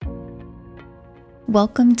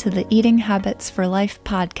Welcome to the Eating Habits for Life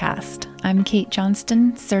podcast. I'm Kate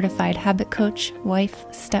Johnston, certified habit coach, wife,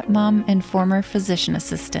 stepmom, and former physician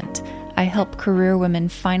assistant. I help career women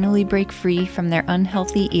finally break free from their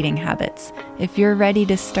unhealthy eating habits. If you're ready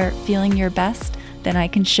to start feeling your best, then I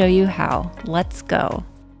can show you how. Let's go.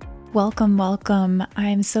 Welcome.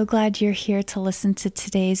 I'm so glad you're here to listen to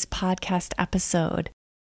today's podcast episode.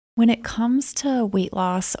 When it comes to weight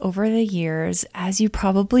loss over the years, as you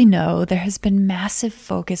probably know, there has been massive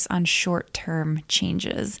focus on short-term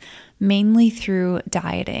changes, mainly through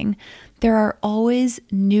dieting. There are always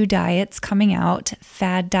new diets coming out,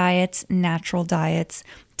 fad diets, natural diets,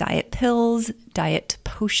 diet pills, diet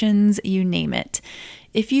potions, you name it.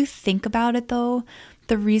 If you think about it though,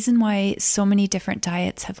 the reason why so many different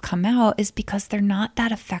diets have come out is because they're not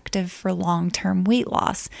that effective for long-term weight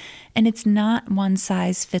loss, and it's not one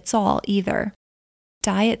size fits all either.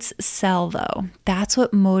 Diets sell though. That's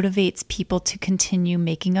what motivates people to continue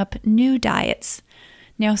making up new diets.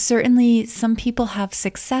 Now, certainly some people have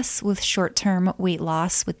success with short-term weight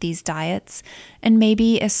loss with these diets, and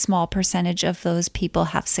maybe a small percentage of those people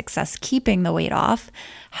have success keeping the weight off.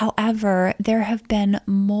 However, there have been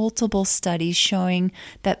multiple studies showing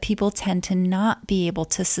that people tend to not be able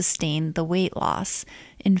to sustain the weight loss.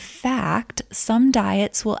 In fact, some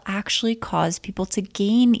diets will actually cause people to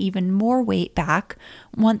gain even more weight back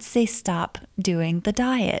once they stop doing the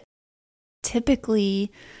diet.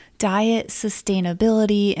 Typically, diet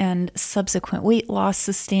sustainability and subsequent weight loss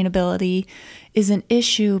sustainability is an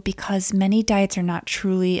issue because many diets are not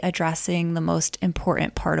truly addressing the most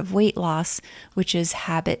important part of weight loss, which is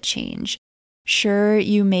habit change. Sure,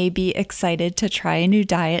 you may be excited to try a new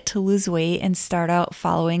diet to lose weight and start out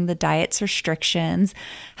following the diet's restrictions.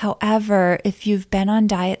 However, if you've been on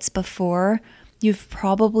diets before, you've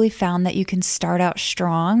probably found that you can start out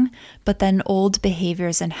strong, but then old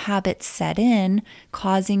behaviors and habits set in,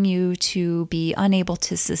 causing you to be unable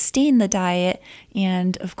to sustain the diet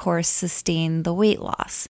and, of course, sustain the weight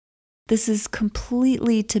loss. This is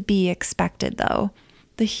completely to be expected, though.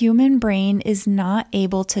 The human brain is not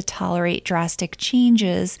able to tolerate drastic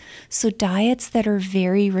changes, so diets that are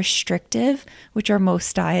very restrictive, which are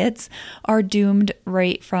most diets, are doomed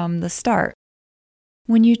right from the start.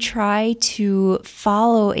 When you try to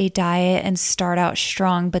follow a diet and start out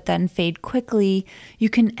strong but then fade quickly, you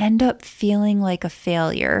can end up feeling like a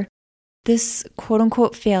failure. This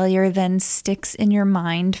quote-unquote failure then sticks in your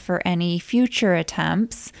mind for any future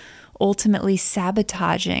attempts, ultimately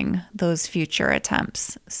sabotaging those future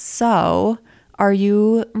attempts. So, are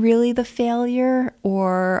you really the failure,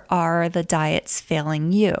 or are the diets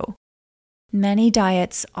failing you? Many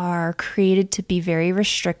diets are created to be very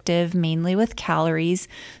restrictive, mainly with calories,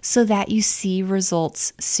 so that you see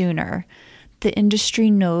results sooner. The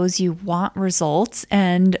industry knows you want results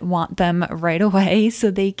and want them right away,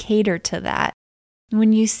 so they cater to that.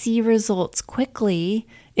 When you see results quickly,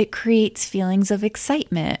 it creates feelings of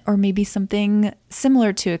excitement, or maybe something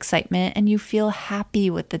similar to excitement, and you feel happy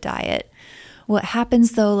with the diet. What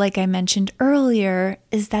happens though, like I mentioned earlier,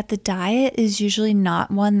 is that the diet is usually not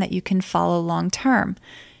one that you can follow long term.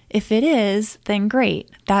 If it is, then great.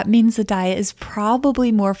 That means the diet is probably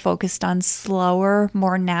more focused on slower,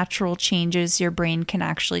 more natural changes your brain can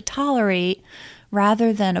actually tolerate,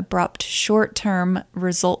 rather than abrupt, short-term,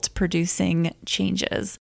 result-producing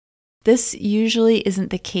changes. This usually isn't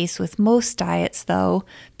the case with most diets, though,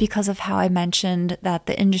 because of how I mentioned that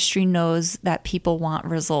the industry knows that people want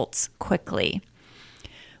results quickly.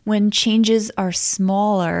 When changes are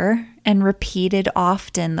smaller and repeated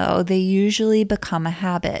often, though, they usually become a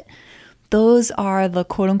habit. Those are the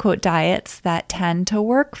quote-unquote diets that tend to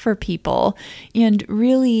work for people, and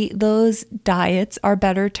really those diets are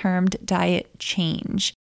better termed diet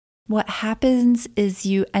change. What happens is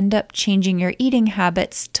you end up changing your eating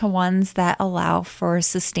habits to ones that allow for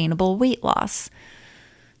sustainable weight loss.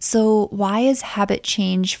 So why is habit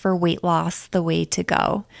change for weight loss the way to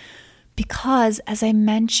go? Because, as I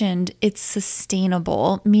mentioned, it's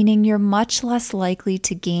sustainable, meaning you're much less likely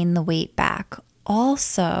to gain the weight back.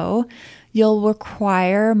 Also, you'll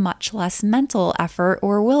require much less mental effort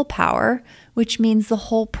or willpower, which means the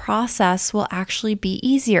whole process will actually be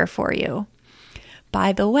easier for you.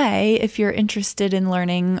 By the way, if you're interested in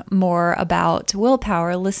learning more about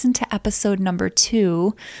willpower, listen to episode number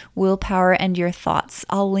 2, Willpower and Your Thoughts.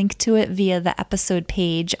 I'll link to it via the episode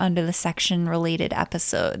page under the section Related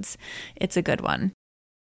Episodes. It's a good one.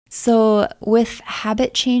 So with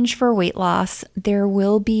habit change for weight loss, there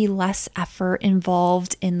will be less effort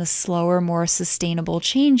involved in the slower, more sustainable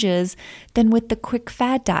changes than with the quick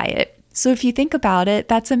fad diet. So if you think about it,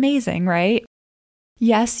 that's amazing, right?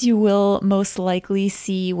 Yes, you will most likely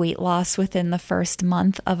see weight loss within the first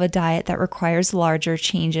month of a diet that requires larger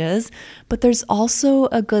changes, but there's also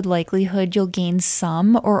a good likelihood you'll gain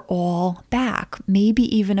some or all back, maybe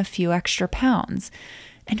even a few extra pounds.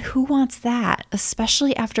 And who wants that,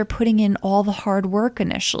 especially after putting in all the hard work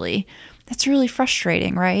initially? That's really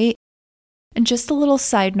frustrating, right? And just a little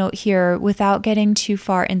side note here, without getting too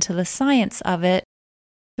far into the science of it,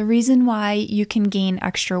 the reason why you can gain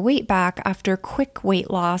extra weight back after quick weight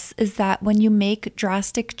loss is that when you make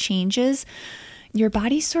drastic changes, your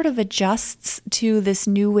body sort of adjusts to this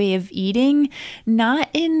new way of eating, not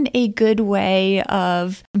in a good way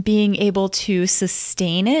of being able to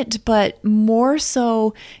sustain it, but more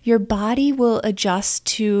so your body will adjust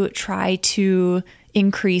to try to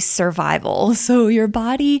increase survival. So your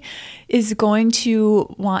body is going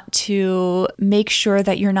to want to make sure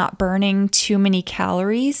that you're not burning too many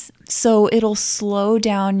calories. So it'll slow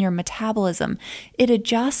down your metabolism. It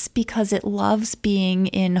adjusts because it loves being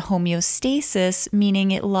in homeostasis,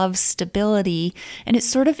 meaning it loves stability, and it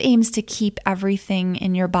sort of aims to keep everything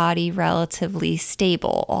in your body relatively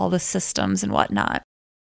stable, all the systems and whatnot.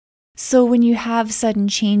 So when you have sudden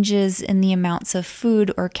changes in the amounts of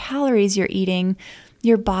food or calories you're eating,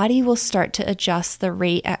 your body will start to adjust the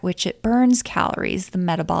rate at which it burns calories, the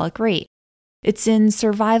metabolic rate. It's in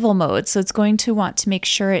survival mode, so it's going to want to make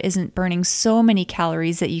sure it isn't burning so many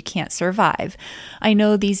calories that you can't survive. I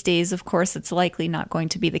know these days, of course, it's likely not going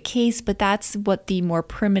to be the case, but that's what the more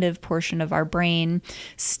primitive portion of our brain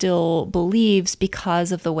still believes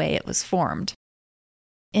because of the way it was formed.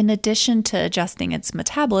 In addition to adjusting its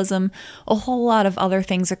metabolism, a whole lot of other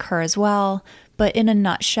things occur as well. But in a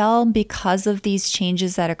nutshell, because of these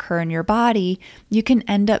changes that occur in your body, you can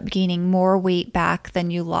end up gaining more weight back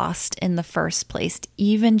than you lost in the first place,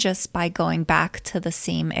 even just by going back to the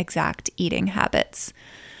same exact eating habits.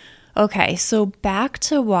 Okay, so back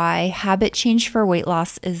to why habit change for weight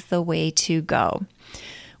loss is the way to go.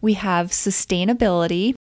 We have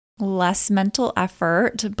sustainability, less mental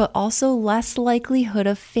effort, but also less likelihood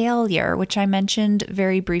of failure, which I mentioned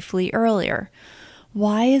very briefly earlier.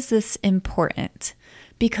 Why is this important?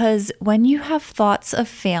 Because when you have thoughts of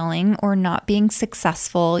failing or not being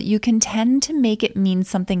successful, you can tend to make it mean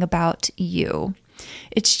something about you.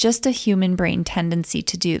 It's just a human brain tendency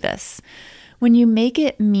to do this. When you make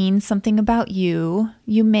it mean something about you,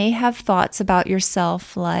 you may have thoughts about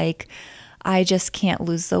yourself like, I just can't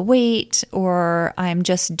lose the weight, or I'm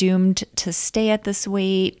just doomed to stay at this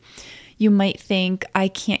weight. You might think, I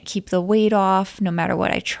can't keep the weight off no matter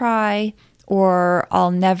what I try, or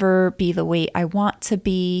I'll never be the weight I want to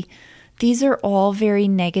be. These are all very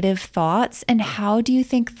negative thoughts, and how do you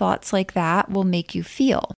think thoughts like that will make you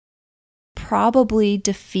feel? Probably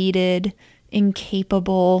defeated,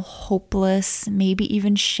 incapable, hopeless, maybe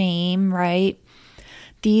even shame, right?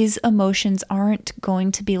 These emotions aren't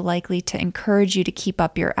going to be likely to encourage you to keep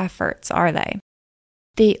up your efforts, are they?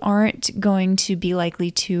 They aren't going to be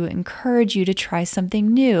likely to encourage you to try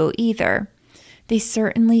something new either. They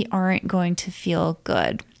certainly aren't going to feel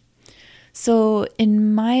good. So,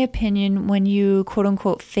 in my opinion, when you quote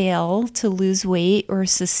unquote fail to lose weight or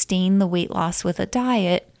sustain the weight loss with a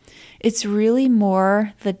diet, it's really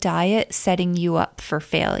more the diet setting you up for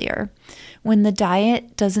failure. When the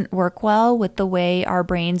diet doesn't work well with the way our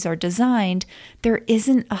brains are designed, there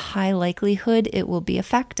isn't a high likelihood it will be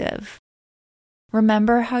effective.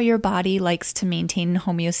 Remember how your body likes to maintain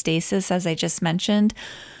homeostasis, as I just mentioned?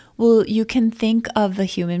 Well, you can think of the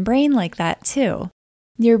human brain like that too.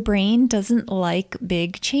 Your brain doesn't like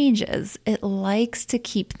big changes. It likes to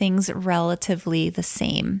keep things relatively the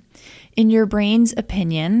same. In your brain's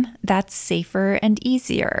opinion, that's safer and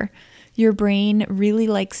easier. Your brain really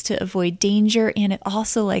likes to avoid danger, and it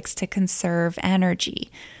also likes to conserve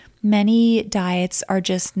energy. Many diets are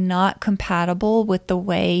just not compatible with the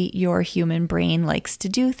way your human brain likes to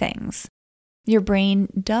do things. Your brain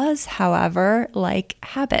does, however, like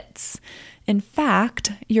habits. In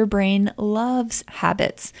fact, your brain loves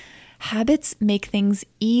habits. Habits make things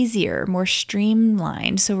easier, more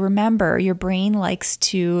streamlined. So remember, your brain likes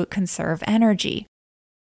to conserve energy.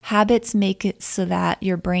 Habits make it so that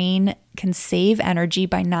your brain can save energy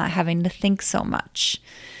by not having to think so much.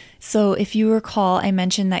 So if you recall, I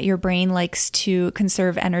mentioned that your brain likes to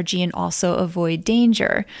conserve energy and also avoid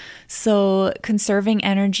danger. So conserving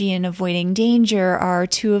energy and avoiding danger are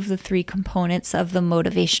two of the three components of the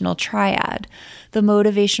motivational triad. The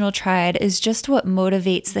motivational triad is just what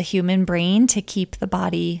motivates the human brain to keep the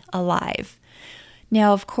body alive.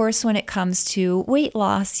 Now, of course, when it comes to weight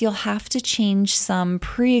loss, you'll have to change some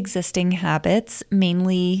pre-existing habits,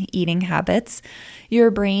 mainly eating habits. Your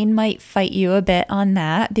brain might fight you a bit on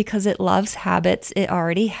that because it loves habits it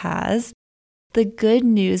already has. The good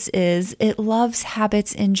news is it loves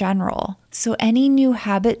habits in general. So any new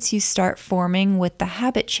habits you start forming with the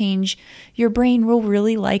habit change, your brain will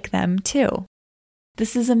really like them too.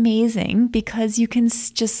 This is amazing because you can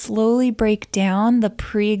just slowly break down the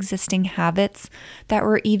pre-existing habits that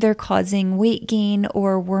were either causing weight gain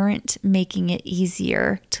or weren't making it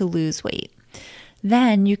easier to lose weight.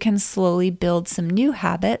 Then you can slowly build some new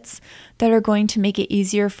habits that are going to make it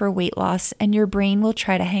easier for weight loss, and your brain will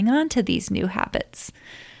try to hang on to these new habits.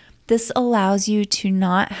 This allows you to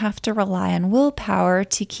not have to rely on willpower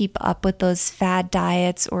to keep up with those fad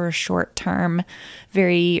diets or short-term,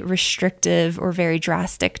 very restrictive or very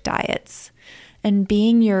drastic diets. And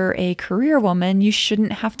being you're a career woman, you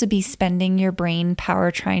shouldn't have to be spending your brain power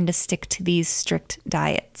trying to stick to these strict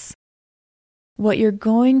diets. What you're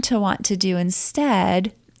going to want to do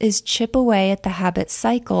instead is chip away at the habit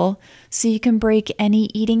cycle so you can break any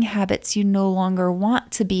eating habits you no longer want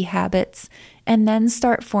to be habits, and then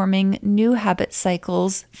start forming new habit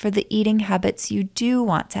cycles for the eating habits you do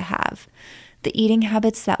want to have, the eating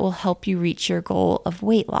habits that will help you reach your goal of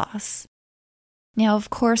weight loss. Now, of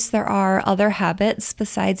course, there are other habits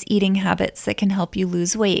besides eating habits that can help you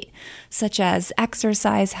lose weight, such as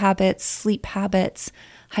exercise habits, sleep habits,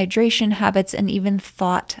 hydration habits, and even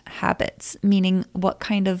thought habits, meaning what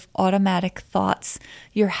kind of automatic thoughts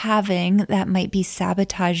you're having that might be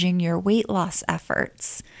sabotaging your weight loss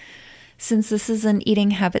efforts. Since this is an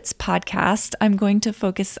eating habits podcast, I'm going to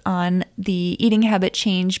focus on the eating habit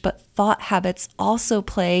change, but thought habits also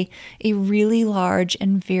play a really large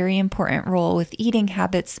and very important role with eating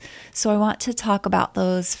habits, so I want to talk about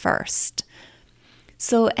those first.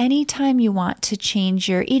 So anytime you want to change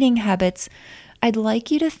your eating habits, I'd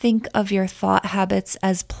like you to think of your thought habits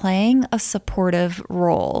as playing a supportive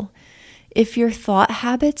role. If your thought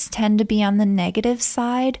habits tend to be on the negative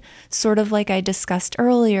side, sort of like I discussed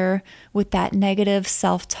earlier with that negative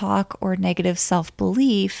self-talk or negative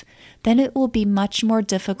self-belief, then it will be much more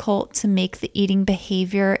difficult to make the eating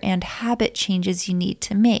behavior and habit changes you need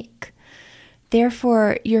to make.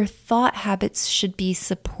 Therefore, your thought habits should be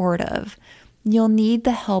supportive. You'll need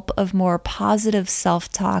the help of more positive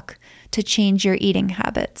self-talk to change your eating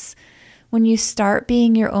habits. When you start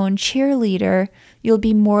being your own cheerleader, you'll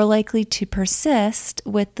be more likely to persist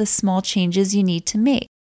with the small changes you need to make.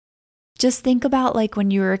 Just think about like when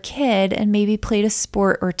you were a kid and maybe played a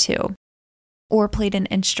sport or two, or played an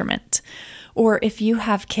instrument, or if you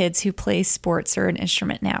have kids who play sports or an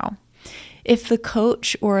instrument now. If the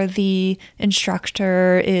coach or the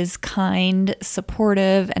instructor is kind,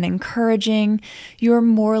 supportive, and encouraging, you're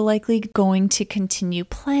more likely going to continue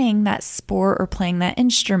playing that sport or playing that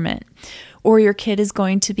instrument. Or your kid is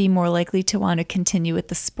going to be more likely to want to continue with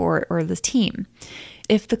the sport or the team.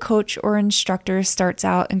 If the coach or instructor starts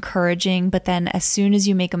out encouraging, but then as soon as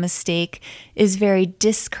you make a mistake is very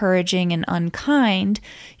discouraging and unkind,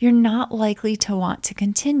 you're not likely to want to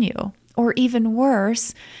continue. Or even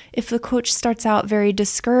worse, if the coach starts out very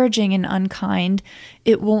discouraging and unkind,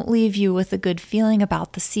 it won't leave you with a good feeling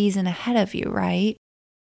about the season ahead of you, right?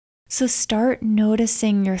 So start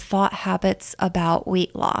noticing your thought habits about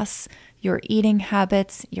weight loss, your eating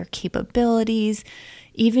habits, your capabilities,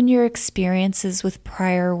 even your experiences with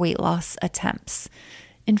prior weight loss attempts.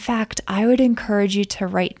 In fact, I would encourage you to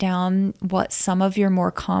write down what some of your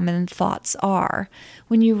more common thoughts are.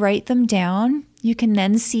 When you write them down, you can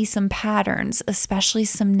then see some patterns, especially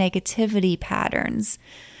some negativity patterns.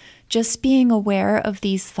 Just being aware of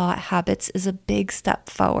these thought habits is a big step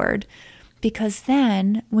forward, because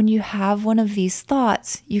then when you have one of these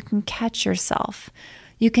thoughts, you can catch yourself.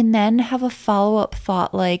 You can then have a follow-up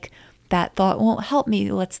thought like, that thought won't help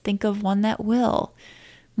me, let's think of one that will.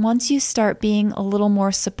 Once you start being a little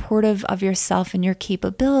more supportive of yourself and your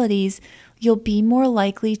capabilities, you'll be more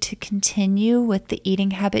likely to continue with the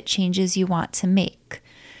eating habit changes you want to make.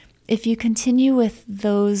 If you continue with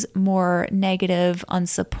those more negative,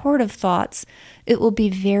 unsupportive thoughts, it will be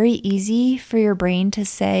very easy for your brain to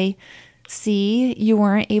say, see, you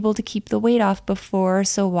weren't able to keep the weight off before,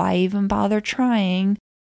 so why even bother trying?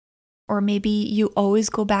 Or maybe you always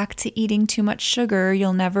go back to eating too much sugar,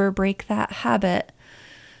 you'll never break that habit.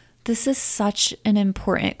 This is such an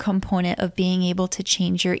important component of being able to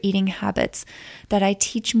change your eating habits that I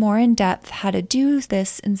teach more in depth how to do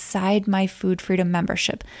this inside my Food Freedom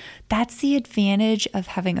membership. That's the advantage of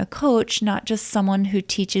having a coach, not just someone who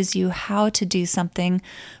teaches you how to do something,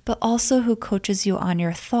 but also who coaches you on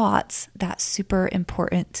your thoughts, that super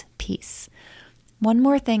important piece. One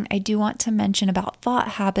more thing I do want to mention about thought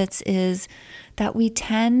habits is that we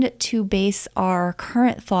tend to base our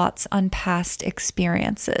current thoughts on past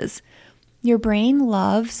experiences. Your brain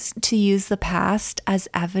loves to use the past as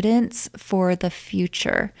evidence for the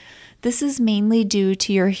future. This is mainly due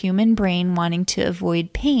to your human brain wanting to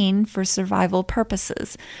avoid pain for survival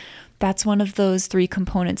purposes. That's one of those 3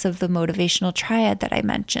 components of the motivational triad that I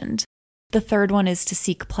mentioned. The third one is to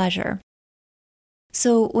seek pleasure.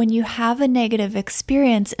 So when you have a negative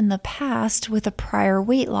experience in the past with a prior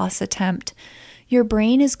weight loss attempt, your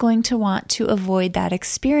brain is going to want to avoid that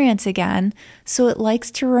experience again, so it likes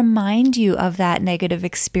to remind you of that negative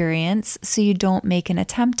experience so you don't make an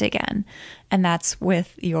attempt again. And that's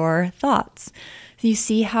with your thoughts. You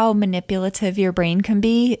see how manipulative your brain can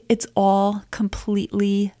be? It's all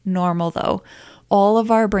completely normal though. All of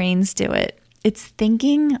our brains do it. It's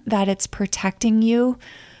thinking that it's protecting you,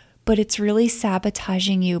 but it's really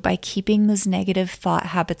sabotaging you by keeping those negative thought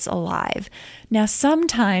habits alive. Now,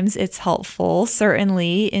 sometimes it's helpful,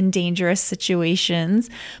 certainly in dangerous situations,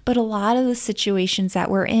 but a lot of the situations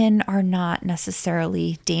that we're in are not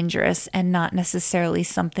necessarily dangerous and not necessarily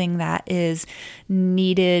something that is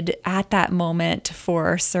needed at that moment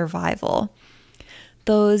for survival.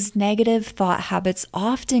 Those negative thought habits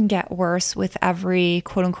often get worse with every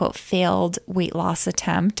quote unquote failed weight loss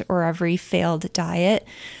attempt or every failed diet,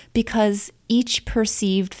 because each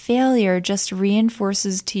perceived failure just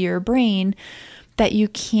reinforces to your brain that you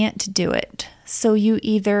can't do it. So you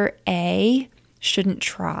either A, shouldn't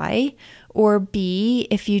try, or B,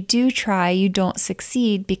 if you do try, you don't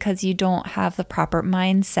succeed because you don't have the proper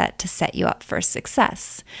mindset to set you up for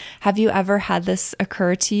success. Have you ever had this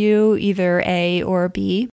occur to you, either A or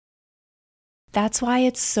B? That's why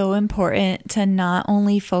it's so important to not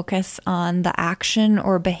only focus on the action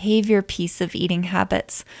or behavior piece of eating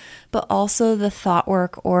habits, but also the thought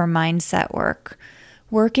work or mindset work.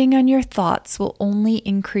 Working on your thoughts will only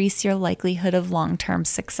increase your likelihood of long-term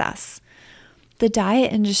success. The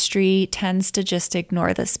diet industry tends to just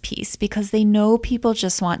ignore this piece because they know people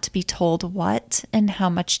just want to be told what and how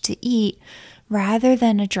much to eat rather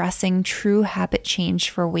than addressing true habit change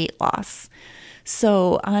for weight loss.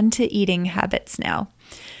 So on to eating habits now,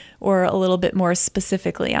 or a little bit more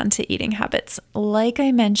specifically onto eating habits. Like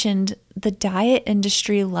I mentioned, the diet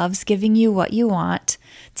industry loves giving you what you want,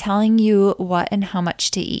 telling you what and how much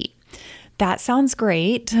to eat. That sounds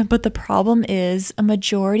great, but the problem is a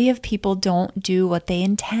majority of people don't do what they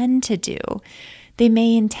intend to do. They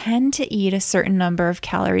may intend to eat a certain number of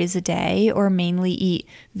calories a day or mainly eat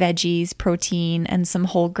veggies, protein, and some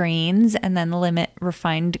whole grains, and then limit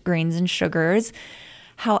refined grains and sugars.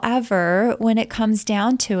 However, when it comes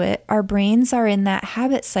down to it, our brains are in that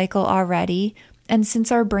habit cycle already. And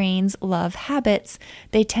since our brains love habits,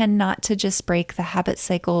 they tend not to just break the habit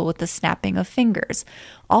cycle with the snapping of fingers.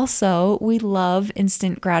 Also, we love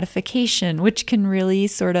instant gratification, which can really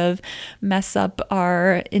sort of mess up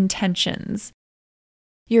our intentions.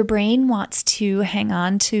 Your brain wants to hang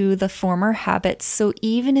on to the former habits, so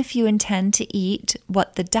even if you intend to eat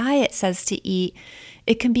what the diet says to eat,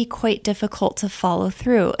 it can be quite difficult to follow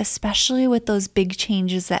through, especially with those big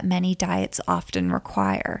changes that many diets often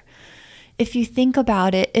require. If you think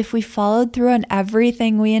about it, if we followed through on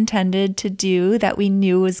everything we intended to do that we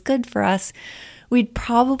knew was good for us, we'd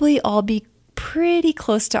probably all be pretty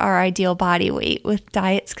close to our ideal body weight, with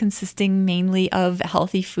diets consisting mainly of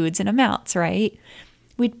healthy foods and amounts, right?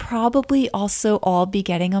 We'd probably also all be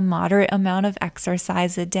getting a moderate amount of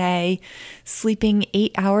exercise a day, sleeping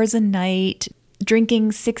 8 hours a night,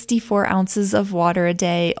 drinking 64 ounces of water a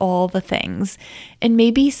day, all the things. And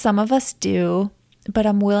maybe some of us do, but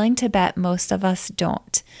I'm willing to bet most of us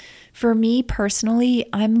don't. For me personally,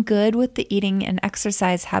 I'm good with the eating and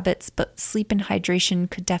exercise habits, but sleep and hydration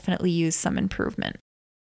could definitely use some improvement.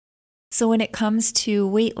 So when it comes to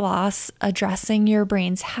weight loss, addressing your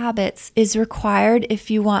brain's habits is required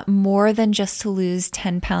if you want more than just to lose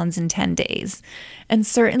 10 pounds in 10 days. And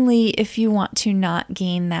certainly if you want to not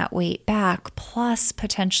gain that weight back, plus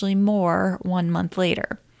potentially more 1 month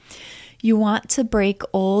later. You want to break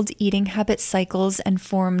old eating habit cycles and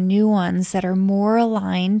form new ones that are more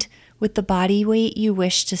aligned with the body weight you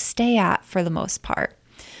wish to stay at for the most part.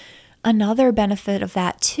 Another benefit of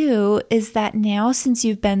that too is that now, since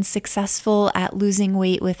you've been successful at losing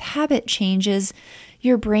weight with habit changes,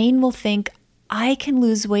 your brain will think, I can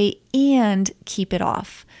lose weight and keep it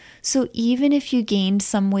off. So even if you gained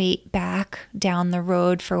some weight back down the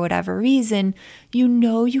road for whatever reason, you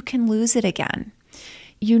know you can lose it again.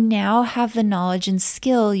 You now have the knowledge and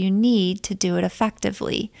skill you need to do it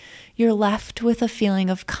effectively. You're left with a feeling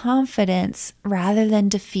of confidence rather than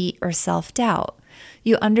defeat or self-doubt.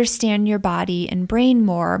 You understand your body and brain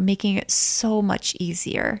more, making it so much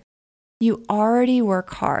easier. You already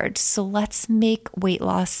work hard, so let's make weight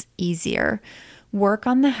loss easier. Work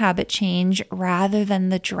on the habit change rather than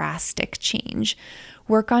the drastic change.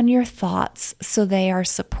 Work on your thoughts so they are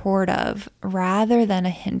supportive rather than a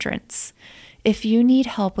hindrance. If you need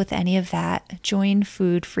help with any of that, join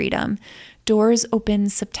Food Freedom. Doors open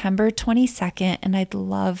September 22nd, and I'd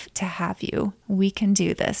love to have you. We can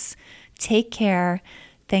do this. Take care.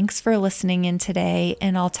 Thanks for listening in today,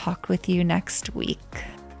 and I'll talk with you next week.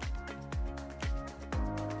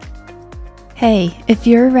 Hey, if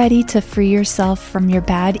you're ready to free yourself from your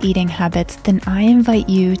bad eating habits, then I invite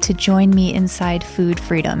you to join me inside Food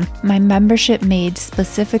Freedom, my membership made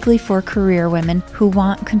specifically for career women who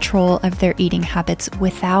want control of their eating habits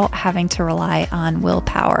without having to rely on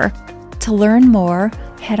willpower. To learn more,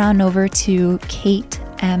 head on over to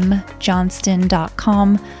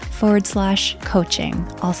katemjohnston.com/coaching.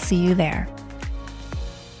 I'll see you there.